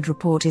officials would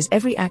report his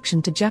every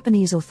action to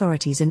Japanese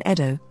authorities in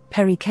Edo,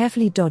 Perry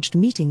carefully dodged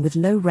meeting with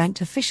low-ranked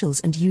officials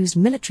and used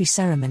military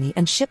ceremony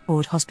and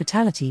shipboard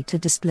hospitality to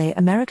display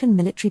American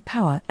military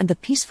power and the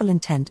peaceful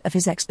intent of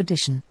his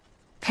expedition.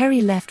 Perry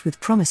left with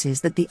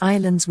promises that the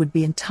islands would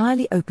be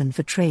entirely open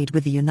for trade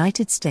with the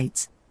United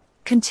States.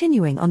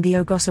 Continuing on the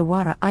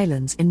Ogasawara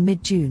Islands in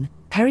mid-June,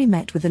 Perry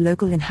met with the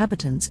local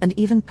inhabitants and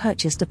even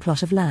purchased a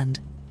plot of land.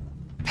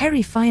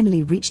 Perry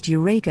finally reached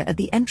Uraga at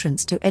the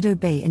entrance to Edo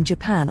Bay in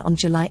Japan on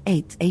July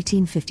 8,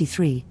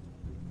 1853.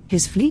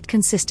 His fleet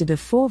consisted of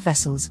 4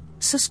 vessels: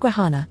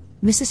 Susquehanna,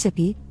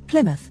 Mississippi,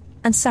 Plymouth,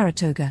 and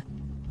Saratoga.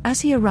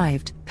 As he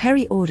arrived,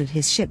 Perry ordered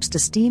his ships to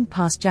steam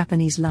past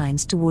Japanese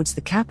lines towards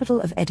the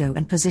capital of Edo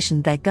and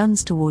positioned their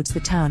guns towards the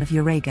town of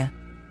Uraga.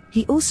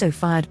 He also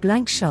fired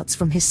blank shots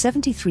from his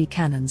 73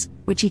 cannons,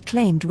 which he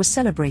claimed were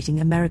celebrating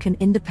American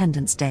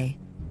Independence Day.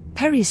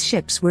 Perry's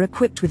ships were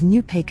equipped with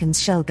new Pakin's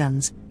shell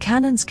guns,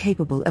 cannons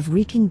capable of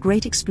wreaking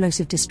great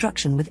explosive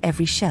destruction with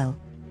every shell.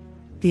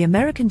 The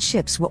American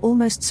ships were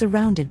almost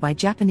surrounded by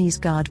Japanese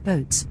guard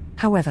boats.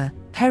 However,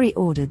 Perry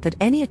ordered that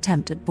any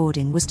attempt at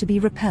boarding was to be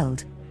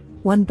repelled.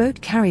 One boat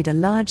carried a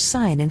large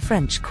sign in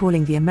French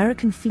calling the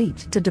American fleet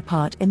to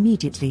depart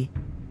immediately.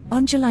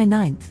 On July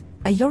 9,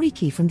 a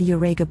yoriki from the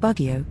Uraga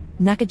Bugyo,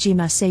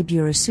 Nakajima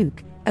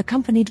Seiburosuke,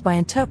 accompanied by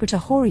interpreter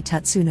Hori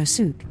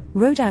Tatsunosuke,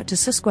 rowed out to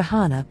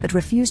Susquehanna but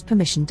refused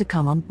permission to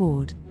come on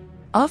board.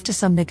 After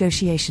some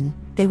negotiation,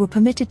 they were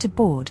permitted to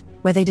board,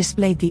 where they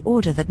displayed the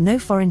order that no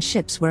foreign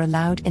ships were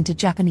allowed into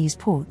Japanese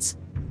ports.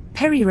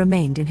 Perry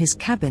remained in his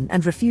cabin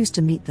and refused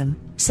to meet them,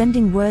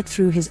 sending word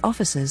through his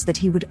officers that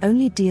he would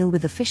only deal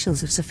with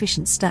officials of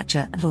sufficient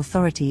stature and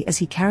authority as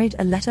he carried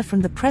a letter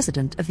from the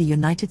President of the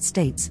United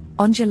States.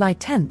 On July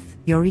 10,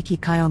 Yoriki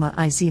Kayama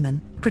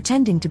Izeman,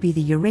 pretending to be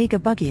the Uraga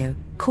Bugyo,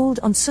 called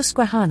on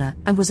Susquehanna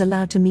and was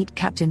allowed to meet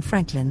Captain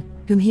Franklin,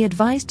 whom he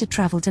advised to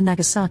travel to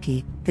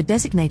Nagasaki, the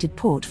designated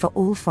port for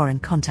all foreign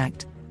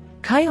contact.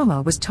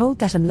 Kayama was told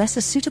that unless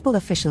a suitable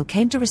official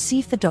came to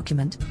receive the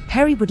document,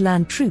 Perry would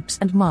land troops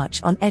and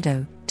march on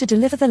Edo to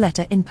deliver the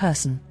letter in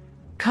person.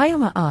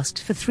 Kayama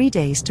asked for 3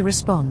 days to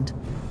respond.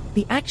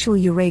 The actual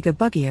Uraga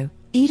Bugyo,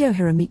 Edo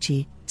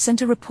Hiromichi,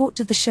 sent a report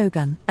to the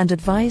shogun and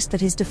advised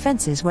that his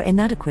defenses were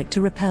inadequate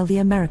to repel the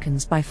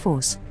Americans by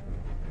force.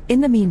 In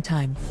the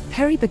meantime,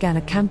 Perry began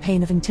a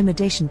campaign of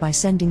intimidation by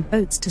sending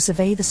boats to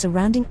survey the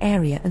surrounding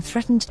area and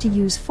threatened to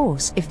use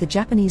force if the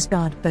Japanese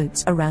guard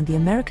boats around the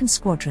American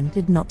squadron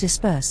did not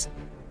disperse.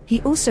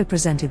 He also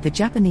presented the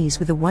Japanese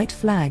with a white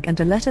flag and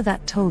a letter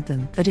that told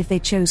them that if they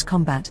chose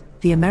combat,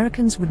 the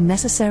Americans would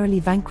necessarily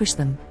vanquish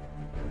them.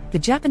 The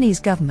Japanese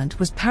government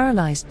was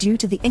paralyzed due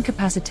to the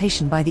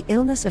incapacitation by the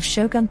illness of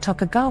Shogun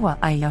Tokugawa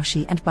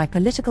Ieyasu and by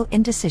political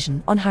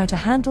indecision on how to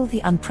handle the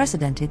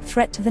unprecedented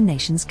threat to the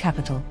nation's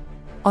capital.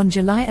 On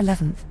July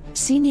 11,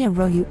 senior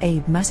Ryu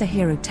Abe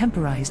Masahiro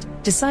temporized,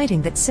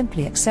 deciding that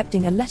simply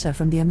accepting a letter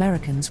from the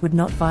Americans would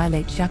not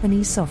violate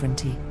Japanese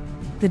sovereignty.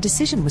 The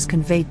decision was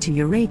conveyed to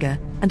Uraga,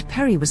 and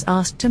Perry was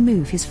asked to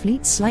move his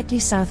fleet slightly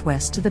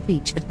southwest to the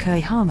beach at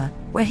Koihama,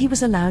 where he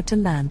was allowed to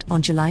land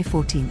on July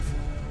 14.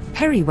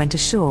 Perry went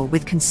ashore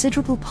with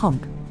considerable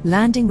pomp,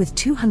 landing with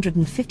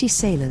 250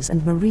 sailors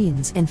and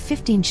marines in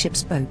 15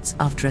 ships' boats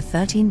after a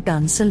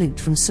 13-gun salute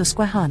from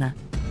Susquehanna.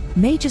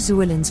 Major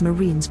Llewellyn's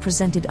Marines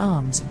presented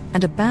arms,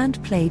 and a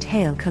band played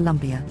Hail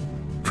Columbia.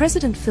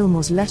 President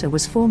Fillmore's letter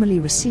was formally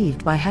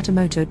received by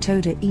Hatamoto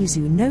Toda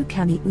Izu no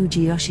Kami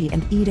Ujiyoshi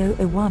and Edo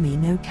Iwami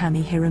no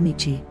Kami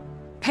Hiromichi.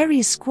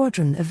 Perry's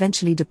squadron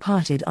eventually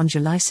departed on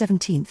July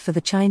 17 for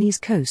the Chinese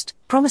coast,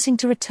 promising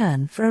to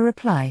return for a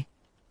reply.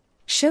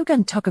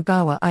 Shogun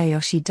Tokugawa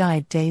Ieyasu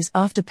died days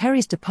after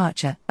Perry's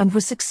departure and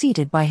was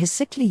succeeded by his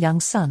sickly young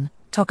son,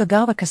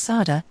 Tokugawa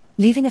Kasada,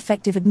 leaving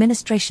effective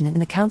administration in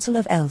the Council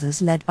of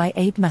Elders led by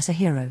Abe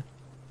Masahiro.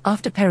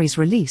 After Perry's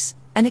release,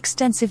 an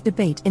extensive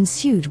debate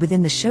ensued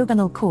within the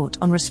shogunal court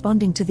on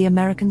responding to the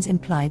Americans'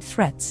 implied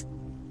threats.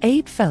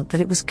 Abe felt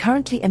that it was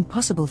currently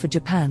impossible for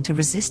Japan to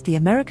resist the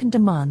American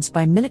demands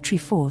by military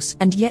force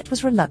and yet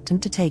was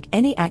reluctant to take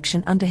any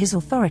action under his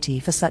authority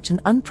for such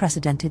an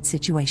unprecedented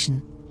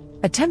situation.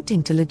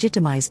 Attempting to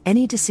legitimize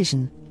any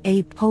decision,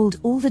 Abe polled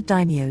all the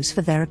daimyos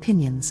for their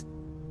opinions.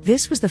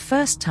 This was the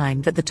first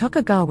time that the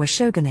Tokugawa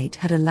shogunate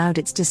had allowed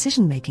its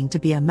decision-making to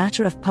be a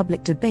matter of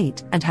public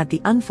debate and had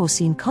the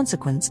unforeseen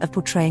consequence of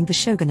portraying the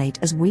shogunate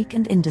as weak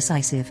and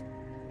indecisive.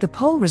 The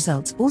poll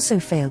results also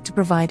failed to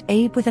provide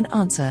Abe with an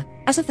answer.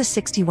 As of the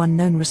 61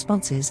 known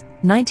responses,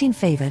 19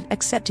 favored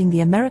accepting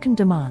the American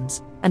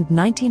demands, and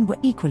 19 were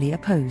equally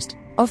opposed.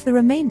 Of the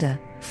remainder,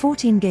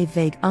 14 gave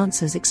vague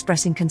answers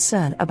expressing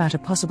concern about a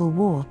possible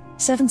war,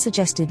 7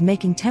 suggested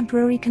making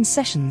temporary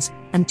concessions,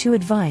 and 2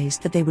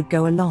 advised that they would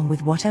go along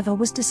with whatever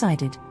was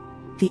decided.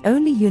 The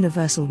only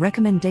universal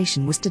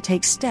recommendation was to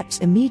take steps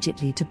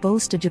immediately to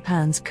bolster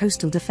Japan's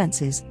coastal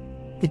defenses.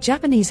 The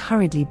Japanese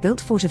hurriedly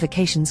built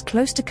fortifications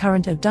close to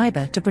current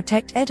Odaiba to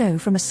protect Edo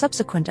from a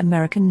subsequent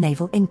American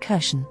naval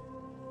incursion.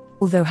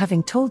 Although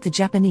having told the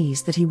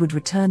Japanese that he would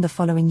return the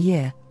following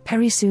year,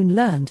 Perry soon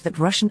learned that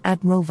Russian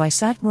Admiral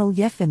Vice Admiral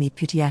Yevgeny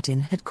Putyatyn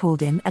had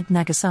called in at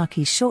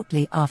Nagasaki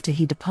shortly after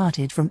he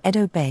departed from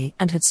Edo Bay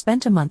and had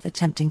spent a month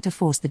attempting to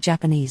force the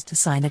Japanese to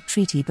sign a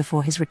treaty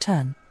before his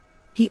return.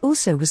 He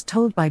also was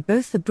told by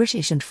both the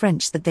British and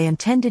French that they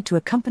intended to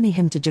accompany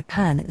him to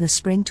Japan in the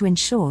spring to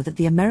ensure that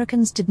the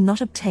Americans did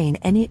not obtain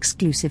any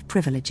exclusive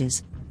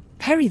privileges.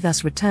 Perry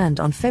thus returned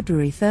on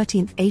February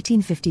 13,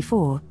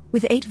 1854,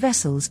 with 8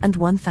 vessels and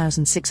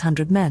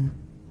 1,600 men.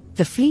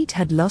 The fleet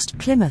had lost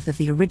Plymouth of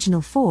the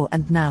original 4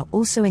 and now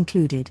also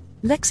included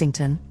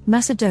Lexington,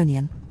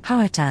 Macedonian,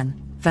 Powhatan,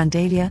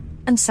 Vandalia,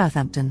 and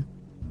Southampton.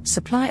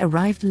 Supply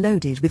arrived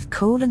loaded with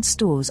coal and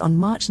stores on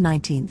March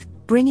 19,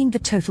 bringing the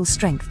total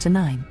strength to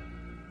 9.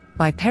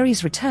 By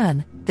Perry's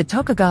return, the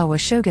Tokugawa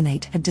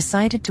shogunate had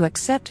decided to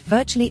accept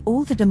virtually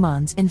all the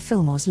demands in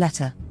Fillmore's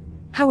letter.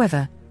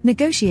 However,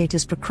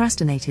 negotiators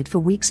procrastinated for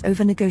weeks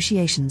over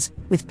negotiations,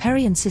 with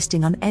Perry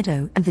insisting on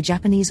Edo and the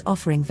Japanese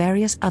offering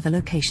various other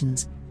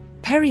locations.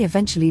 Perry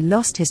eventually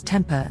lost his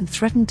temper and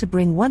threatened to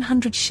bring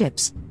 100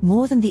 ships,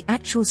 more than the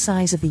actual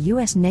size of the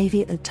US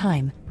Navy at the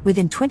time,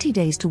 within 20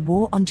 days to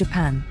war on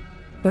Japan.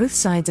 Both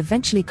sides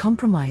eventually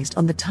compromised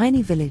on the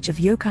tiny village of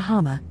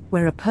Yokohama,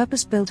 where a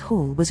purpose-built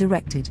hall was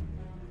erected.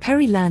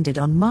 Perry landed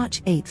on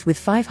March 8 with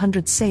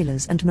 500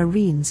 sailors and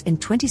marines in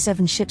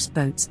 27 ships'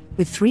 boats,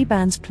 with 3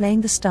 bands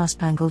playing the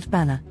Star-Spangled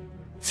Banner.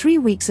 3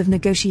 weeks of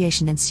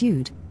negotiation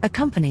ensued,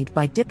 accompanied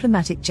by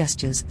diplomatic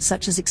gestures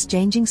such as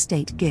exchanging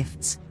state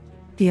gifts.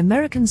 The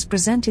Americans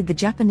presented the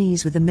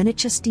Japanese with a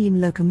miniature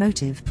steam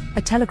locomotive,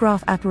 a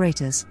telegraph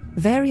apparatus,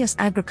 various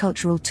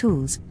agricultural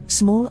tools,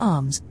 small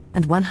arms,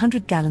 and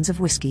 100 gallons of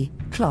whiskey,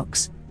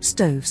 clocks,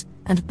 stoves,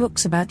 and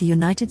books about the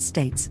United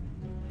States.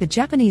 The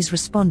Japanese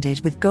responded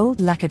with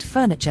gold-lacquered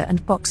furniture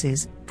and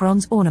boxes,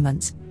 bronze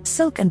ornaments,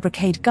 silk and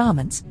brocade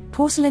garments,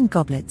 porcelain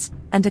goblets,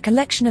 and a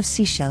collection of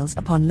seashells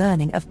upon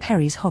learning of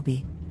Perry's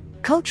hobby.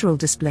 Cultural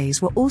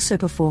displays were also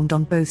performed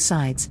on both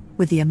sides,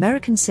 with the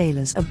American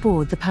sailors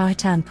aboard the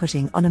Powhatan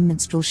putting on a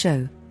minstrel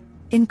show.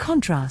 In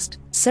contrast,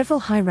 several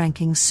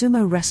high-ranking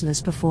sumo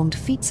wrestlers performed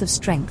feats of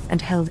strength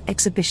and held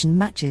exhibition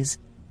matches.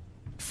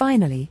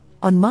 Finally,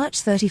 on March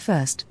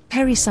 31,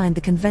 Perry signed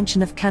the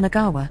Convention of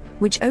Kanagawa,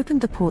 which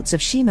opened the ports of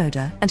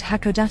Shimoda and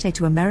Hakodate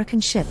to American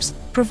ships,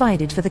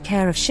 provided for the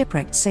care of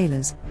shipwrecked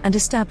sailors, and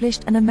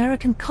established an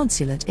American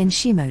consulate in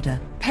Shimoda.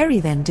 Perry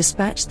then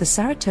dispatched the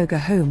Saratoga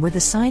home with a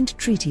signed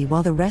treaty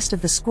while the rest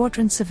of the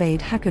squadron surveyed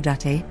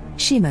Hakodate,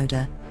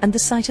 Shimoda, and the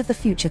site of the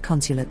future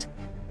consulate.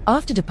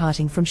 After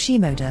departing from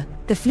Shimoda,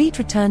 the fleet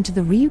returned to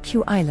the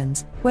Ryukyu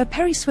Islands, where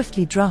Perry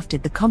swiftly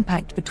drafted the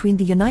compact between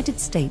the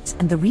United States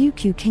and the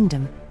Ryukyu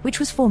Kingdom, which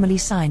was formally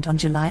signed on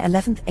July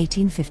 11,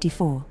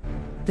 1854.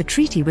 The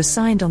treaty was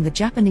signed on the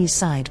Japanese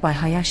side by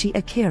Hayashi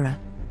Akira.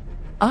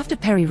 After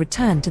Perry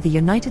returned to the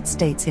United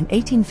States in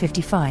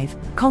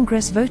 1855,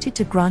 Congress voted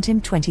to grant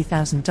him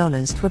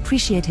 $20,000 to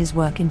appreciate his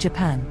work in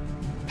Japan.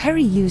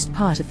 Perry used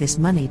part of this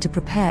money to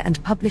prepare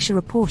and publish a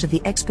report of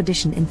the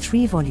expedition in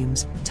 3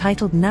 volumes,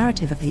 titled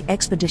Narrative of the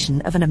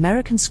Expedition of an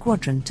American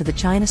Squadron to the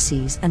China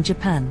Seas and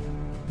Japan.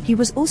 He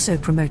was also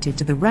promoted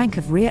to the rank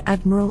of Rear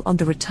Admiral on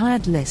the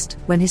retired list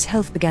when his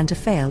health began to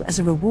fail as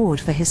a reward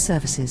for his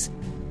services.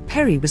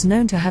 Perry was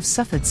known to have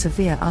suffered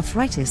severe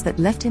arthritis that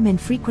left him in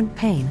frequent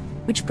pain,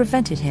 which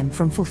prevented him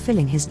from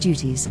fulfilling his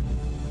duties.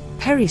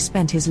 Perry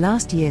spent his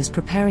last years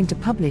preparing to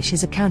publish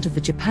his account of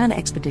the Japan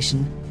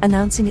expedition,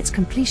 announcing its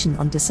completion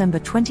on December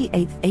 28,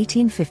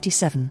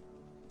 1857.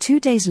 2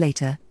 days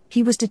later,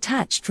 he was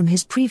detached from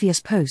his previous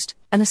post,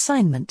 an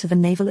assignment to the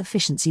Naval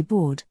Efficiency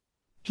Board.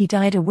 He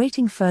died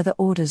awaiting further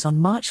orders on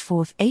March 4,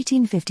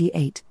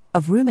 1858,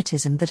 of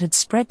rheumatism that had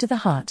spread to the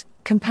heart,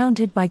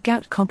 compounded by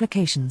gout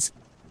complications.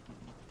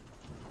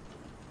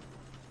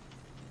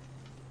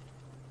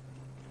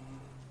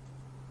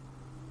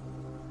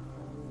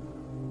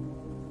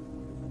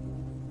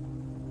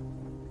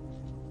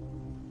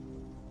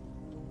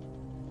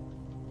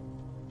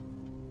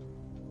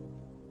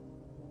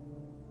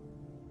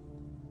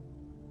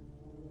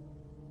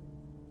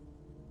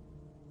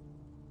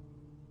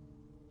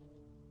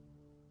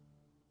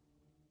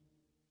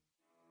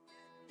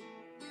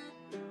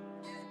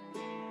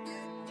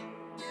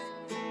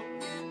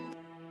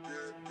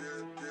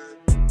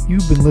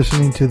 You've been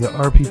listening to the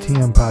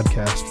RPTM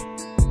podcast.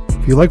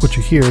 If you like what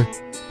you hear,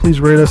 please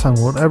rate us on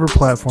whatever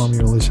platform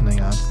you're listening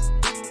on.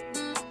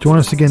 Join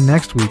us again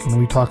next week when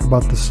we talk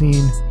about the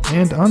seen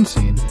and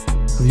unseen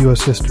of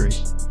U.S. history.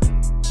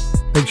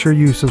 Make sure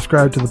you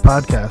subscribe to the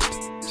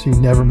podcast so you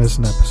never miss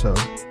an episode.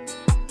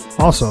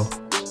 Also,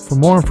 for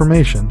more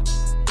information,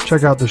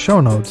 check out the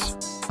show notes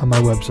on my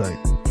website.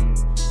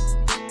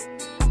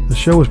 The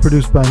show was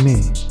produced by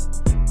me.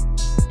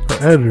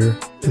 Our editor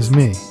is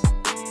me.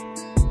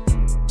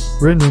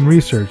 Written and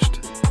researched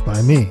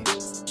by me.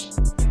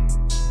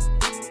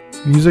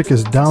 Music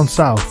is Down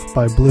South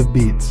by Bliv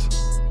Beats.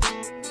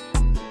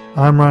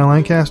 I'm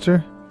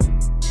RyanGLancaster,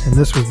 and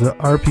this was the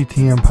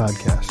RPTM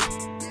podcast.